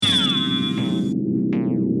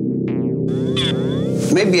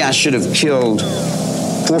Maybe I should have killed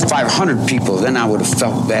 400 or 500 people, then I would have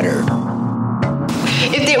felt better.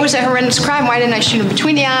 If it was a horrendous crime, why didn't I shoot them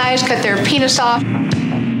between the eyes, cut their penis off?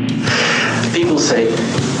 People say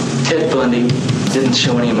Ted Bundy didn't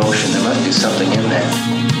show any emotion. There must be something in there.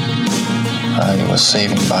 He was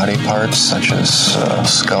saving body parts such as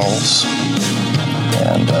skulls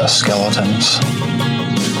and skeletons.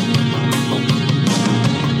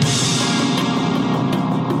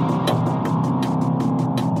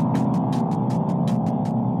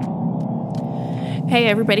 Hey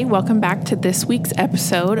everybody, welcome back to this week's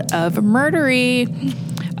episode of Murdery.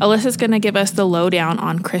 Alyssa's going to give us the lowdown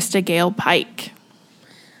on Christa Gale Pike.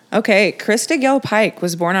 Okay, Christa Gale Pike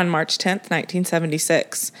was born on March 10th,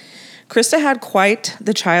 1976. Christa had quite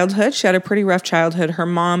the childhood. She had a pretty rough childhood. Her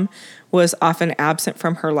mom was often absent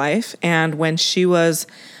from her life, and when she was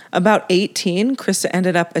about 18, Christa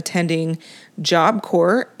ended up attending Job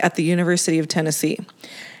Corps at the University of Tennessee.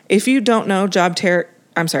 If you don't know, Job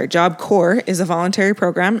Corps is a voluntary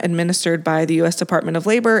program administered by the U.S. Department of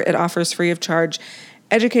Labor. It offers free of charge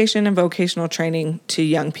education and vocational training to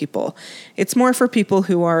young people. It's more for people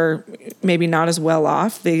who are maybe not as well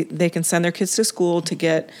off. They can send their kids to school to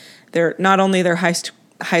get not only their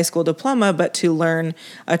high school diploma, but to learn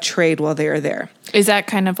a trade while they are there. Is that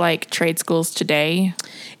kind of like trade schools today?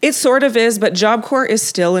 It sort of is, but Job Corps is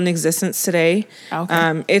still in existence today.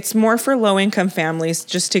 Okay. It's more for low-income families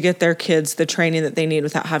just to get their kids the training that they need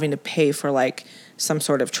without having to pay for like some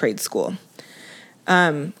sort of trade school.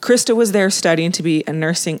 Christa was there studying to be a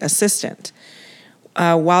nursing assistant.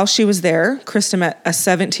 While she was there, Christa met a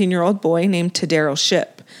 17-year-old boy named Tadaryl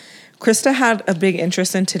Shipp. Christa had a big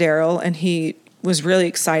interest in Tadaryl, and he was really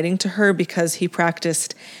exciting to her because he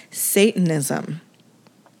practiced Satanism.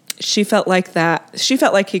 She felt like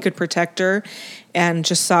he could protect her and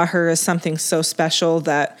just saw her as something so special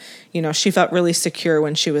that, she felt really secure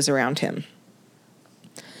when she was around him.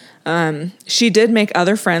 She did make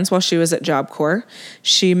other friends while she was at Job Corps.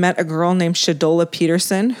 She met a girl named Shadola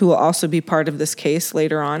Peterson, who will also be part of this case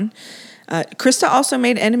later on. Christa also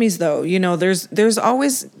made enemies, though. There's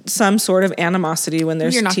always some sort of animosity when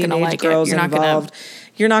there's teenage girls involved.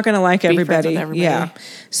 You're not going to like everybody. Yeah.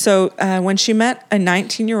 So when she met a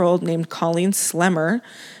 19-year-old named Colleen Slemmer,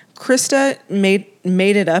 Christa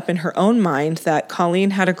made it up in her own mind that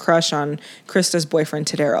Colleen had a crush on Christa's boyfriend,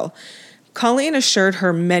 Tadaryl. Colleen assured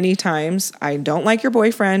her many times, I don't like your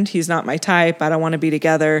boyfriend. He's not my type. I don't want to be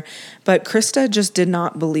together. But Christa just did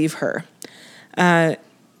not believe her.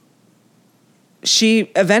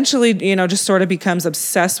 She eventually, just sort of becomes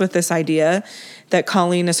obsessed with this idea that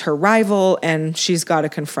Colleen is her rival and she's got to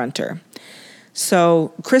confront her.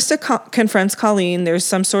 So Christa confronts Colleen. There's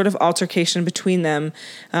some sort of altercation between them.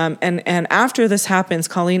 And after this happens,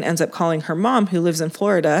 Colleen ends up calling her mom, who lives in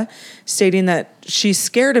Florida, stating that she's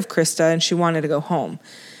scared of Christa and she wanted to go home.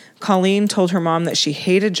 Colleen told her mom that she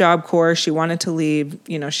hated Job Corps. She wanted to leave.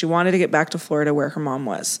 She wanted to get back to Florida where her mom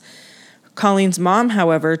was. Colleen's mom,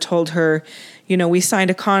 however, told her, we signed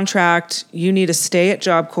a contract. You need to stay at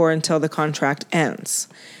Job Corps until the contract ends.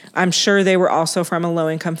 I'm sure they were also from a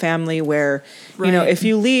low-income family where, if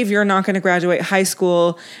you leave, you're not going to graduate high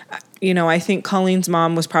school. I think Colleen's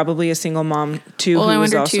mom was probably a single mom, too, who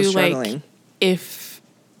was also struggling. Like,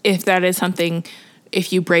 if that is something,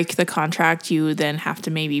 if you break the contract, you then have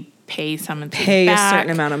to maybe pay something back. Pay a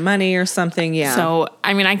certain amount of money or something, yeah. So,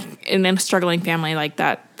 in a struggling family like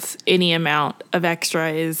that, any amount of extra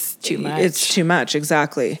is too much. It's too much,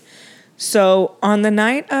 exactly. So on the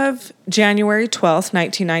night of January 12th,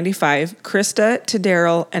 1995, Christa,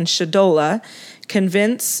 Tadaryl, and Shadola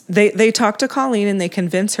they talk to Colleen and they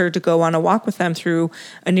convince her to go on a walk with them through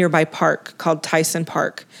a nearby park called Tyson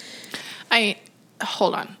Park.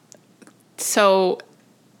 Hold on. So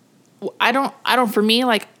for me,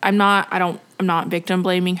 like, I'm not victim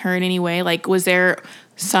blaming her in any way. Like, was there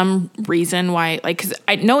some reason why, like, cause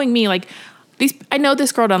knowing me, like, I know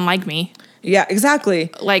this girl doesn't like me. Yeah,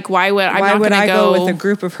 exactly. Like, why would I go with a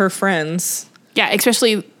group of her friends? Yeah,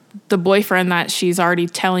 especially the boyfriend that she's already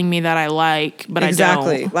telling me that I like, but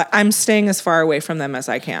exactly. I don't. Like, I'm staying as far away from them as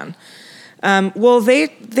I can. Well,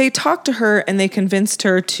 they talked to her and they convinced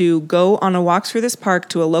her to go on a walk through this park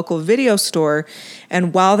to a local video store.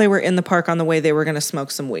 And while they were in the park on the way, they were going to smoke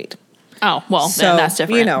some weed. Oh, well, so, then that's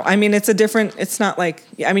different. It's not like,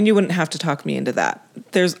 you wouldn't have to talk me into that.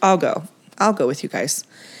 I'll go with you guys.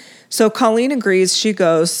 So Colleen agrees. She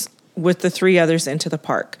goes with the three others into the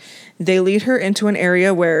park. They lead her into an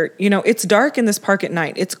area where, it's dark in this park at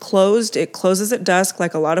night. It's closed. It closes at dusk,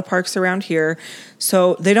 like a lot of parks around here.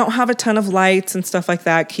 So they don't have a ton of lights and stuff like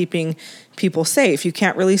that, keeping people safe. You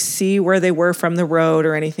can't really see where they were from the road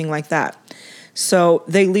or anything like that. So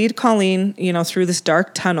they lead Colleen, through this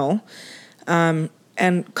dark tunnel.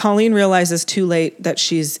 And Colleen realizes too late that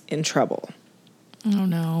she's in trouble. Oh,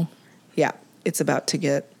 no. Yeah, it's about to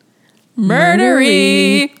get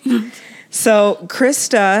murdery. So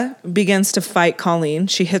Krista begins to fight Colleen.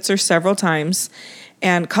 She hits her several times.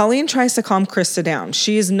 And Colleen tries to calm Krista down.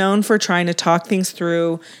 She is known for trying to talk things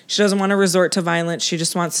through. She doesn't want to resort to violence. She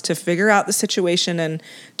just wants to figure out the situation and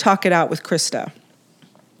talk it out with Krista.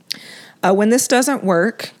 When this doesn't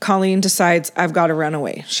work, Colleen decides, I've got to run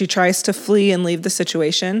away. She tries to flee and leave the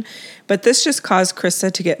situation, but this just caused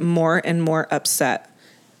Krista to get more and more upset.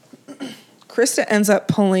 Krista ends up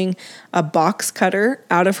pulling a box cutter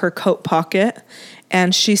out of her coat pocket,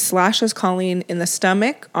 and she slashes Colleen in the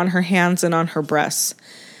stomach, on her hands, and on her breasts.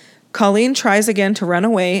 Colleen tries again to run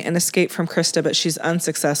away and escape from Krista, but she's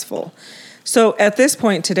unsuccessful. So at this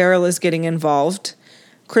point, Tadaro is getting involved.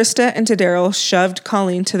 Krista and Tadaro shoved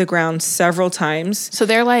Colleen to the ground several times. So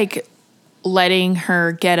they're like letting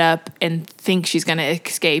her get up and think she's going to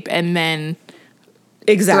escape and then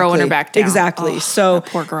throwing her back down. Exactly. Oh, so,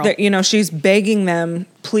 poor girl. She's begging them,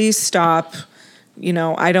 please stop.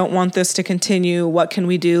 I don't want this to continue. What can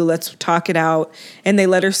we do? Let's talk it out. And they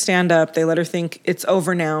let her stand up. They let her think it's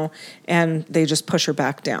over now. And they just push her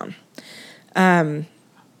back down. At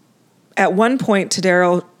one point,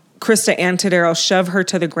 Krista and Tadaro shove her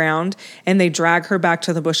to the ground, and they drag her back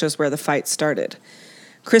to the bushes where the fight started.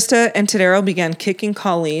 Krista and Tadaro began kicking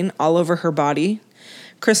Colleen all over her body.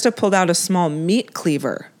 Krista pulled out a small meat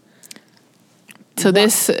cleaver. So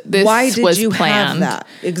this Why did was you planned. have that?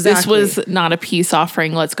 Exactly. This was not a peace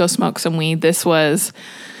offering. Let's go smoke some weed. This was,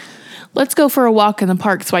 let's go for a walk in the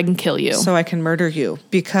park so I can kill you. So I can murder you.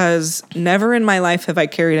 Because never in my life have I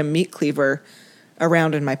carried a meat cleaver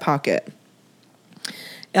around in my pocket.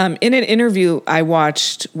 In an interview I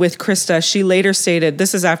watched with Krista, she later stated,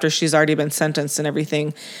 this is after she's already been sentenced and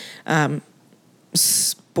everything.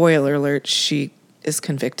 Spoiler alert, she is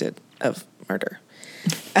convicted of murder.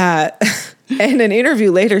 In an interview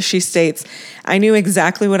later, she states, I knew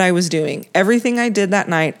exactly what I was doing. Everything I did that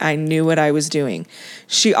night, I knew what I was doing.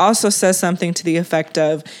 She also says something to the effect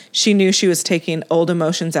of, she knew she was taking old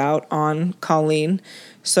emotions out on Colleen.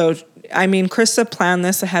 So, Krista planned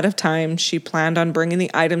this ahead of time. She planned on bringing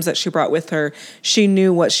the items that she brought with her. She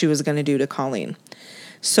knew what she was going to do to Colleen.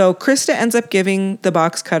 So Krista ends up giving the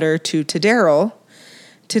box cutter to Tadaro.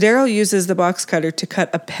 Tadaro uses the box cutter to cut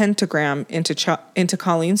a pentagram into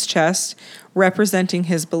Colleen's chest, representing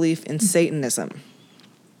his belief in Satanism.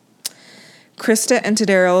 Krista and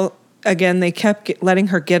Tadaro, again, they kept letting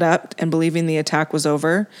her get up and believing the attack was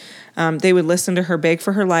over. They would listen to her beg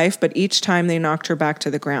for her life, but each time they knocked her back to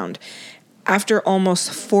the ground. After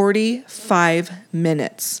almost 45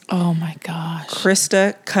 minutes, oh my gosh,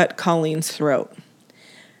 Krista cut Colleen's throat.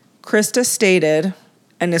 Krista stated,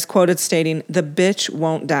 and is quoted stating, "The bitch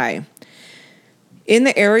won't die." In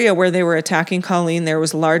the area where they were attacking Colleen, there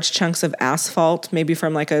was large chunks of asphalt, maybe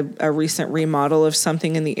from like a recent remodel of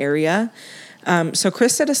something in the area. So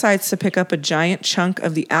Krista decides to pick up a giant chunk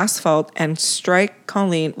of the asphalt and strike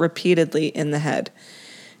Colleen repeatedly in the head.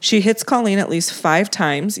 She hits Colleen at least 5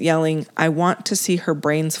 times, yelling, "I want to see her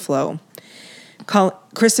brains flow."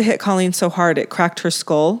 Krista hit Colleen so hard it cracked her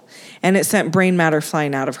skull, and it sent brain matter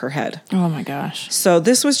flying out of her head. Oh my gosh. So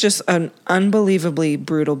this was just an unbelievably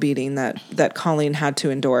brutal beating that Colleen had to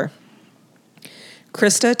endure.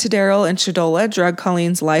 Krista, Tadaro, and Shadola dragged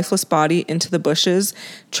Colleen's lifeless body into the bushes,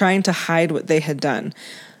 trying to hide what they had done.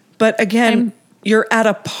 But again, you're at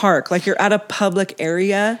a park, like you're at a public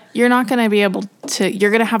area. You're not going to be able to,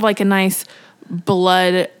 you're going to have like a nice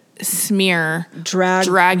blood smear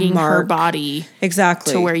dragging her body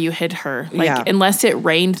exactly to where you hid her. Unless it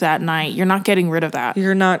rained that night, you're not getting rid of that.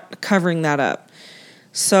 You're not covering that up.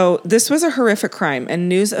 So this was a horrific crime, and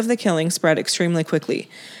news of the killing spread extremely quickly.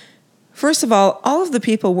 First of all of the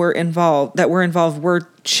people were involved were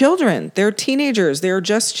children. They're teenagers. They're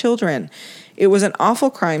just children. It was an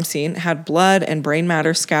awful crime scene, had blood and brain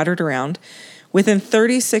matter scattered around. Within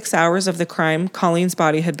 36 hours of the crime, Colleen's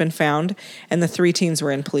body had been found, and the 3 teens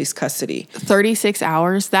were in police custody. 36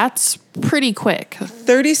 hours? That's pretty quick.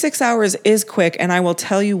 36 hours is quick, and I will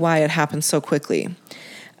tell you why it happened so quickly.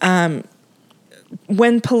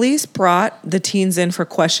 When police brought the teens in for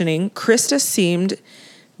questioning, Krista seemed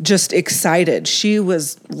just excited. She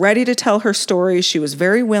was ready to tell her story. She was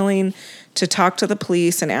very willing to talk to the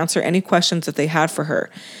police and answer any questions that they had for her.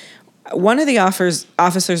 One of the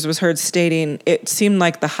officers was heard stating it seemed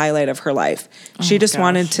like the highlight of her life. She just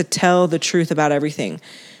wanted to tell the truth about everything.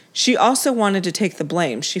 She also wanted to take the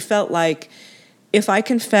blame. She felt like if I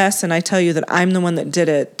confess and I tell you that I'm the one that did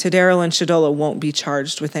it, Tadaro and Shadola won't be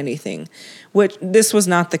charged with anything, which this was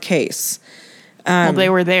not the case. Well, they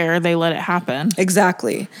were there. They let it happen.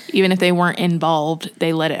 Exactly. Even if they weren't involved,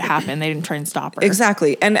 they let it happen. They didn't try and stop her.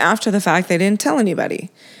 Exactly. And after the fact, they didn't tell anybody.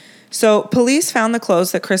 So police found the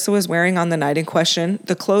clothes that Krista was wearing on the night in question.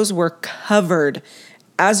 The clothes were covered,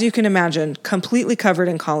 as you can imagine, completely covered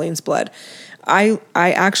in Colleen's blood. I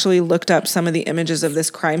actually looked up some of the images of this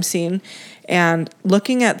crime scene, and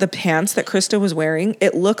looking at the pants that Krista was wearing,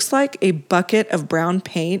 it looks like a bucket of brown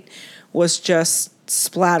paint was just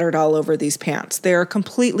splattered all over these pants. They are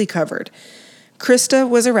completely covered. Krista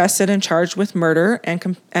was arrested and charged with murder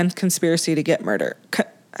and conspiracy to get murder.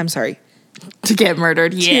 To get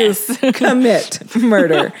murdered, yes. To commit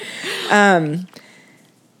murder. A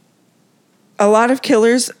lot of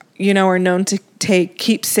killers, are known to take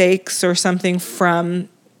keepsakes or something from...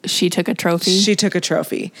 She took a trophy? She took a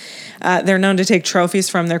trophy. They're known to take trophies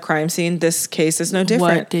from their crime scene. This case is no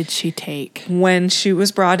different. What did she take? When she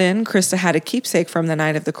was brought in, Krista had a keepsake from the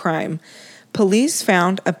night of the crime. Police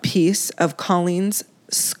found a piece of Colleen's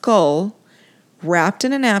skull wrapped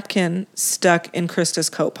in a napkin stuck in Krista's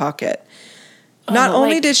coat pocket. Not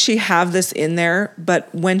only did she have this in there,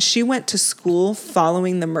 but when she went to school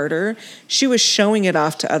following the murder, she was showing it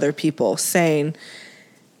off to other people, saying,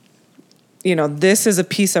 this is a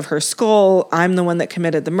piece of her skull. I'm the one that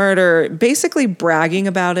committed the murder. Basically bragging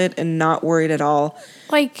about it and not worried at all.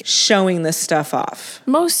 Like showing this stuff off.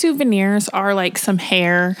 Most souvenirs are like some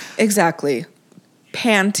hair. Exactly.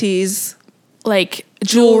 Panties. Like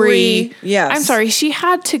jewelry. Yes. I'm sorry. She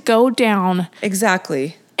had to go down.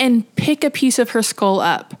 Exactly. And pick a piece of her skull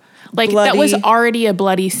up. Like bloody. That was already a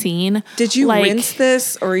bloody scene. Did you rinse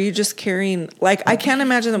this, or are you just carrying... I can't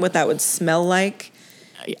imagine what that would smell like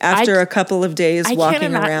after a couple of days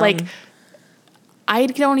walking around. I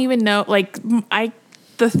don't even know.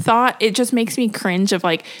 The thought, it just makes me cringe of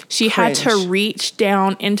she had to reach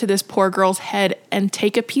down into this poor girl's head and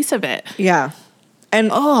take a piece of it. Yeah.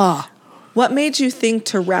 And what made you think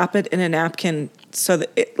to wrap it in a napkin so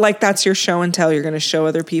that that's your show and tell? You're going to show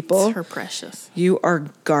other people. It's her precious. You are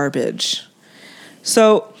garbage.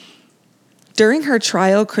 So during her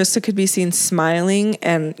trial, Krista could be seen smiling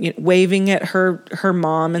and waving at her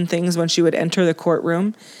mom and things when she would enter the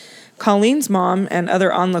courtroom. Colleen's mom and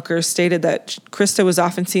other onlookers stated that Krista was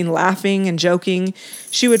often seen laughing and joking.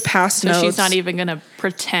 She would pass notes. So she's not even going to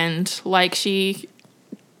pretend like she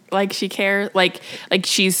cares, like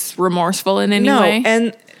she's remorseful in any way. No,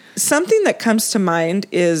 and something that comes to mind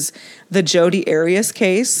is the Jodi Arias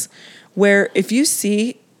case, where if you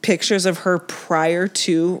see pictures of her prior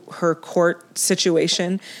to her court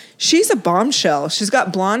situation, she's a bombshell. She's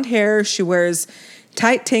got blonde hair. She wears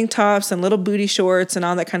tight tank tops and little booty shorts and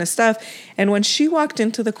all that kind of stuff. And when she walked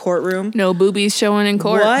into the courtroom... No boobies showing in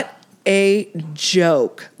court. What a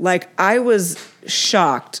joke. I was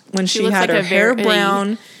shocked when she had her hair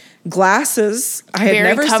brown... Glasses. I had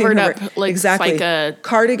never seen her up, exactly like a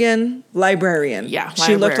cardigan. Librarian. Yeah,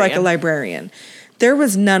 she looked like a librarian. There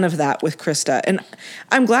was none of that with Krista, and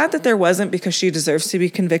I'm glad that there wasn't, because she deserves to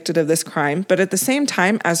be convicted of this crime. But at the same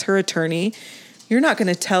time, as her attorney, you're not going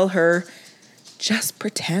to tell her just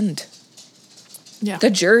pretend. Yeah,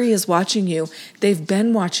 the jury is watching you. They've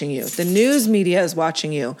been watching you. The news media is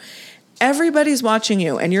watching you. Everybody's watching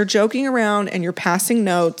you, and you're joking around and you're passing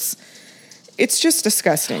notes. It's just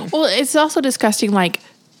disgusting. Well, it's also disgusting,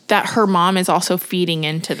 that her mom is also feeding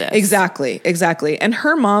into this. Exactly. And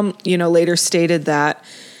her mom, later stated that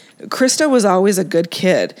Krista was always a good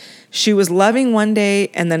kid. She was loving one day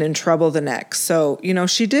and then in trouble the next. So,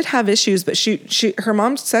 she did have issues, but her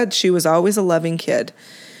mom said she was always a loving kid.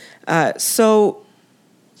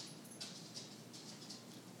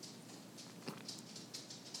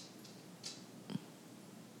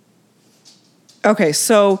 Okay,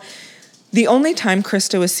 so the only time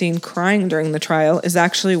Krista was seen crying during the trial is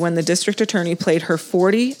actually when the district attorney played her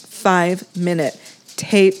 45-minute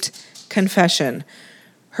taped confession.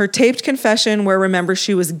 Her taped confession where, remember,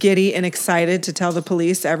 she was giddy and excited to tell the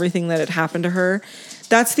police everything that had happened to her.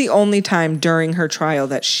 That's the only time during her trial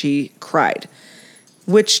that she cried,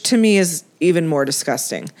 which to me is even more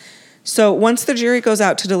disgusting. So once the jury goes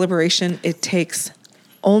out to deliberation, it takes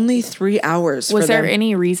only 3 hours. Was there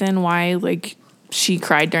any reason why, she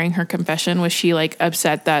cried during her confession? Was she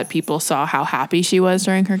upset that people saw how happy she was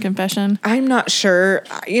during her confession? I'm not sure.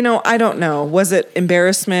 I don't know. Was it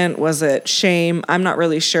embarrassment? Was it shame? I'm not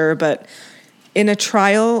really sure. But in a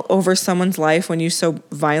trial over someone's life, when you so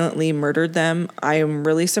violently murdered them, I am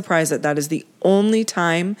really surprised that is the only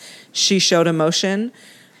time she showed emotion,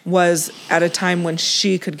 was at a time when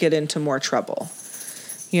she could get into more trouble.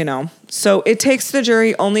 So it takes the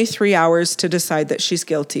jury only 3 hours to decide that she's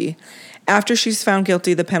guilty. After she's found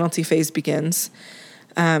guilty, the penalty phase begins.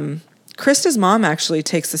 Krista's mom actually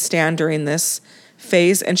takes a stand during this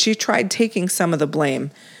phase, and she tried taking some of the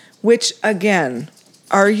blame, which, again,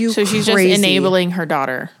 are you crazy? So she's just enabling her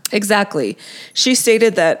daughter. Exactly. She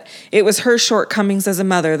stated that it was her shortcomings as a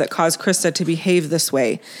mother that caused Krista to behave this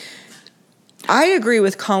way. I agree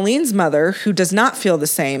with Colleen's mother, who does not feel the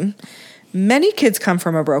same. Many kids come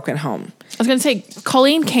from a broken home. I was going to say,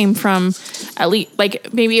 Colleen came from at least,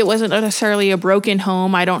 like, maybe it wasn't necessarily a broken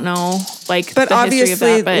home. I don't know, like, but the obviously,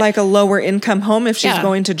 history of that, like a lower income home if she's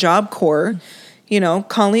going to Job Corps.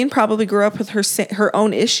 Colleen probably grew up with her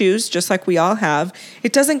own issues, just like we all have.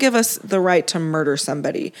 It doesn't give us the right to murder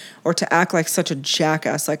somebody or to act like such a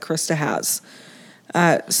jackass like Krista has.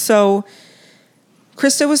 So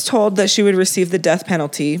Krista was told that she would receive the death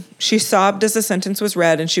penalty. She sobbed as the sentence was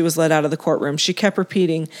read and she was led out of the courtroom. She kept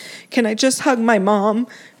repeating, "Can I just hug my mom?"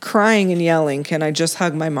 Crying and yelling, "Can I just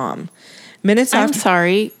hug my mom?" Minutes after. I'm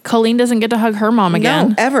sorry. Colleen doesn't get to hug her mom again.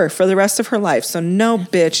 No, ever, for the rest of her life. So no,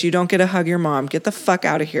 bitch, you don't get to hug your mom. Get the fuck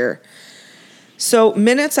out of here. So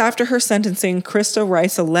minutes after her sentencing, Krista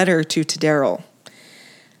writes a letter to Daryl.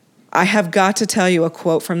 I have got to tell you a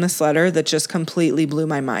quote from this letter that just completely blew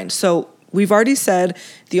my mind. So we've already said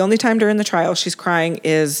the only time during the trial she's crying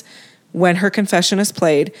is when her confession is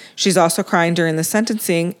played. She's also crying during the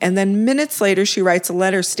sentencing. And then minutes later, she writes a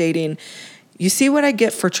letter stating, "You see what I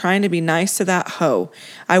get for trying to be nice to that hoe.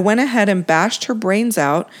 I went ahead and bashed her brains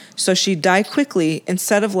out so she'd die quickly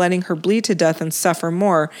instead of letting her bleed to death and suffer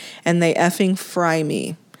more, and they effing fry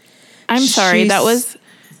me." I'm sorry, that was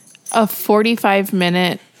a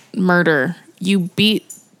 45-minute murder. You beat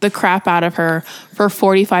the crap out of her for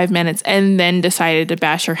 45 minutes and then decided to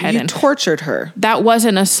bash her head in. You tortured her. That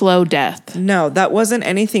wasn't a slow death. No, that wasn't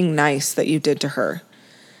anything nice that you did to her.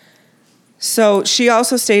 So she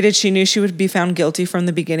also stated she knew she would be found guilty from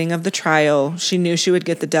the beginning of the trial. She knew she would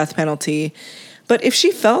get the death penalty. But if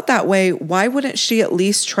she felt that way, why wouldn't she at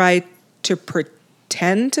least try to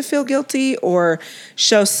pretend to feel guilty or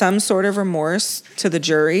show some sort of remorse to the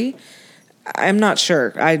jury? I'm not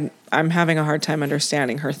sure. I'm having a hard time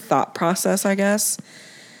understanding her thought process, I guess.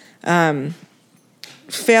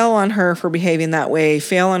 Fail on her for behaving that way.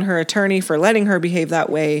 Fail on her attorney for letting her behave that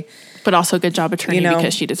way. But also good job, attorney,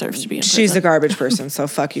 because she deserves to be in prison. She's a garbage person, so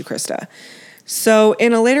fuck you, Krista. So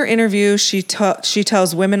in a later interview, she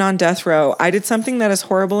tells women on death row, "I did something that is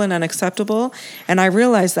horrible and unacceptable, and I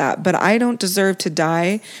realize that, but I don't deserve to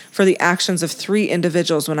die for the actions of 3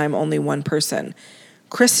 individuals when I'm only one person."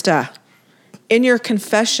 Krista, in your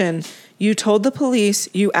confession, you told the police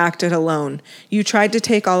you acted alone. You tried to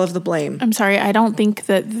take all of the blame. I'm sorry, I don't think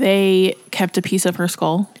that they kept a piece of her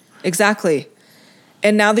skull. Exactly.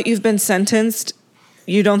 And now that you've been sentenced,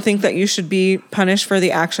 you don't think that you should be punished for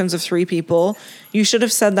the actions of 3 people. You should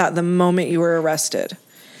have said that the moment you were arrested.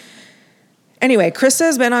 Anyway, Krista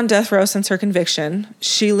has been on death row since her conviction.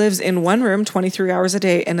 She lives in one room 23 hours a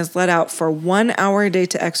day and is let out for 1 hour a day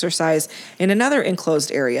to exercise in another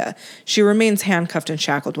enclosed area. She remains handcuffed and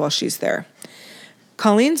shackled while she's there.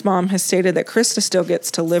 Colleen's mom has stated that Krista still gets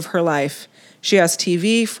to live her life. She has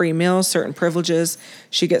TV, free meals, certain privileges.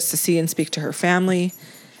 She gets to see and speak to her family.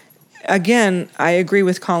 Again, I agree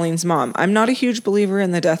with Colleen's mom. I'm not a huge believer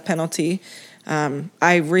in the death penalty.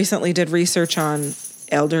 I recently did research on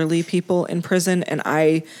elderly people in prison, and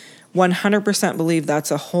I 100% believe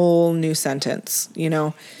that's a whole new sentence.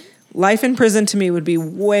 Life in prison to me would be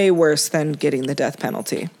way worse than getting the death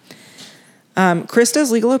penalty.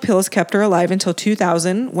 Krista's legal appeals kept her alive until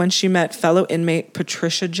 2000 when she met fellow inmate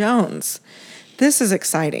Patricia Jones. This is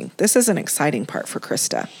exciting. This is an exciting part for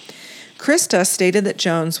Krista. Krista stated that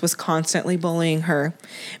Jones was constantly bullying her,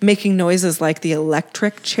 making noises like the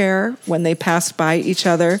electric chair when they passed by each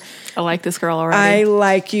other. I like this girl already. I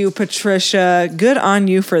like you, Patricia. Good on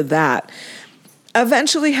you for that.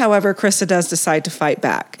 Eventually, however, Krista does decide to fight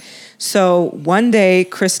back. So one day,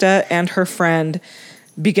 Krista and her friend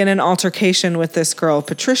begin an altercation with this girl,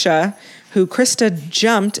 Patricia, who Krista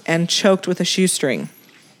jumped and choked with a shoestring.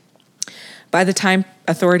 By the time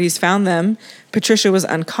authorities found them, Patricia was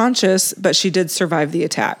unconscious, but she did survive the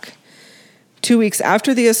attack. 2 weeks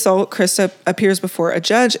after the assault, Krista appears before a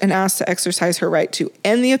judge and asks to exercise her right to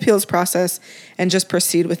end the appeals process and just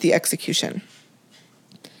proceed with the execution.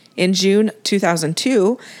 In June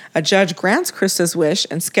 2002, a judge grants Krista's wish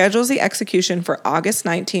and schedules the execution for August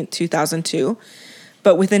 19, 2002.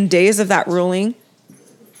 But within days of that ruling,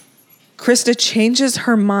 Krista changes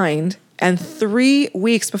her mind, and 3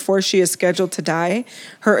 weeks before she is scheduled to die,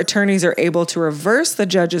 her attorneys are able to reverse the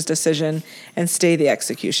judge's decision and stay the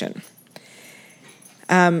execution.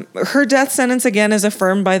 Her death sentence again is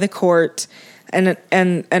affirmed by the court, and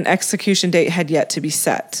an execution date had yet to be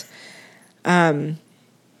set. In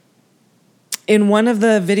one of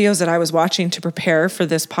the videos that I was watching to prepare for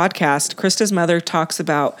this podcast, Krista's mother talks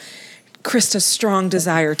about Krista's strong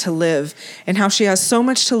desire to live and how she has so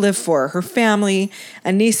much to live for, her family,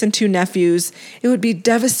 a niece and 2 nephews. It would be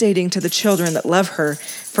devastating to the children that love her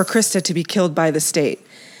for Krista to be killed by the state.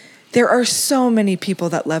 There are so many people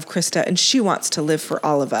that love Krista, and she wants to live for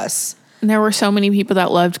all of us. And there were so many people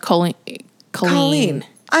that loved Colleen.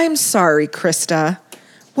 I'm sorry, Krista.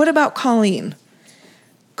 What about Colleen?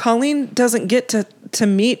 Colleen doesn't get to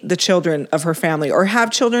meet the children of her family or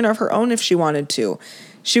have children of her own if she wanted to.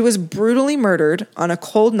 She was brutally murdered on a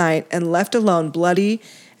cold night and left alone, bloody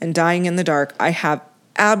and dying in the dark. I have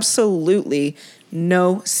absolutely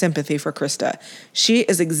no sympathy for Krista. She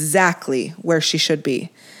is exactly where she should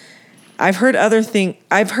be. I've heard others,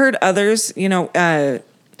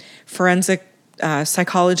 forensic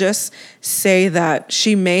psychologists say that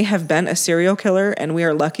she may have been a serial killer, and we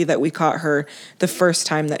are lucky that we caught her the first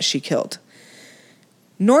time that she killed.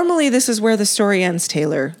 Normally, this is where the story ends,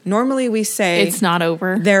 Taylor. Normally, we say... It's not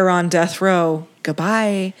over. They're on death row.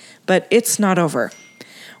 Goodbye. But it's not over.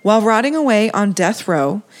 While rotting away on death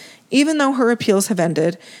row, even though her appeals have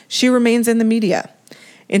ended, she remains in the media.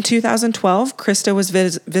 In 2012, Krista was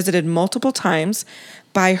visited multiple times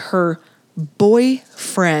by her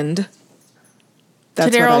boyfriend.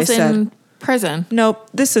 That's what I said. In prison. Nope.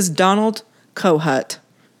 This is Donald Kohut.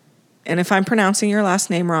 And if I'm pronouncing your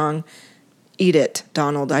last name wrong... Eat it,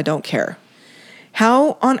 Donald. I don't care.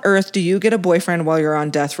 How on earth do you get a boyfriend while you're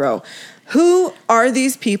on death row? Who are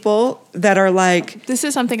these people that are like... This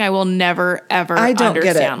is something I will never, ever I don't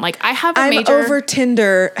understand. Get it. Like, I'm over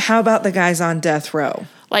Tinder. How about the guys on death row?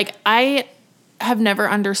 Like, I have never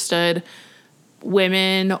understood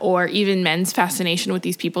women or even men's fascination with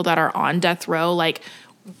these people that are on death row. Like,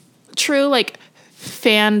 true, like...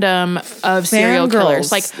 fandom of serial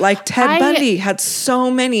killers like Ted Bundy had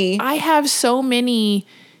so many. I have so many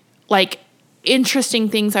like interesting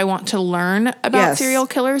things I want to learn about serial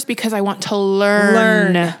killers because I want to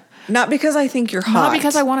learn. Not because I think you're hot. Not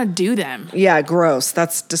because I want to do them. Yeah, gross.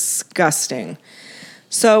 That's disgusting.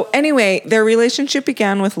 So anyway, their relationship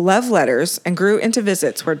began with love letters and grew into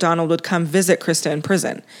visits where Donald would come visit Krista in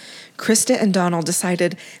prison. Krista and Donald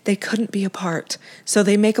decided they couldn't be apart, so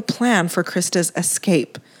they make a plan for Krista's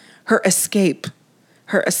escape. Her escape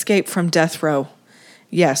from death row.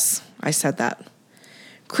 Yes, I said that.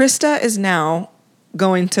 Krista is now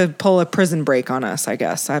going to pull a prison break on us, I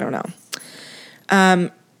guess. I don't know.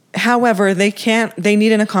 However, they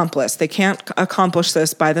need an accomplice. They can't accomplish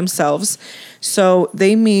this by themselves, so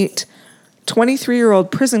they meet 23-year-old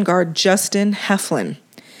prison guard Justin Heflin.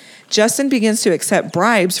 Justin begins to accept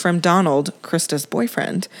bribes from Donald, Krista's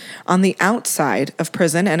boyfriend, on the outside of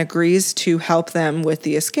prison and agrees to help them with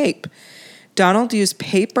the escape. Donald used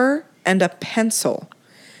paper and a pencil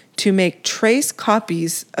to make trace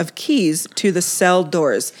copies of keys to the cell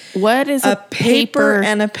doors. What is a paper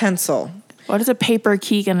and a pencil? What is a paper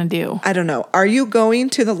key going to do? I don't know. Are you going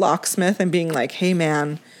to the locksmith and being like, hey,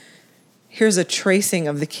 man, here's a tracing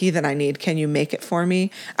of the key that I need. Can you make it for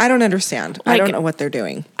me? I don't understand. I don't know what they're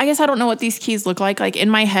doing. I guess I don't know what these keys look like. Like in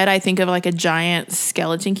my head, I think of like a giant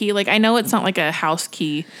skeleton key. Like I know it's not like a house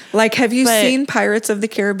key. Like, have you seen Pirates of the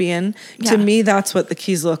Caribbean? Yeah. To me, that's what the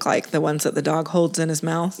keys look like. The ones that the dog holds in his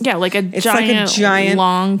mouth. Yeah, like it's like a giant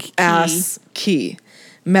long key. Ass key,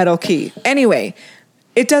 metal key. Anyway,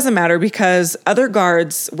 it doesn't matter because other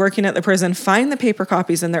guards working at the prison find the paper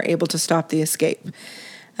copies and they're able to stop the escape.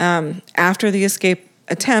 After the escape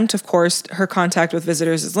attempt, of course, her contact with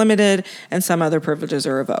visitors is limited and some other privileges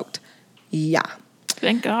are revoked. Yeah.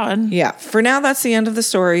 Thank God. Yeah. For now, that's the end of the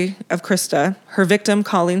story of Krista. Her victim,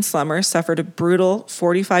 Colleen Slummer, suffered a brutal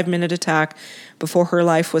 45-minute attack before her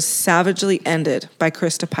life was savagely ended by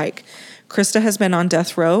Krista Pike. Krista has been on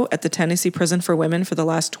death row at the Tennessee Prison for Women for the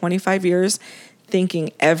last 25 years,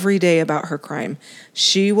 thinking every day about her crime.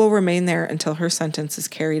 She will remain there until her sentence is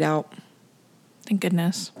carried out. Thank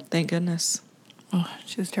goodness. Thank goodness. Oh,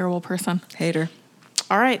 she's a terrible person. Hate her.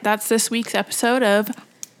 All right, that's this week's episode of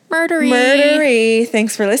Murdery. Murdery.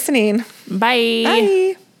 Thanks for listening. Bye.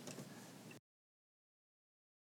 Bye.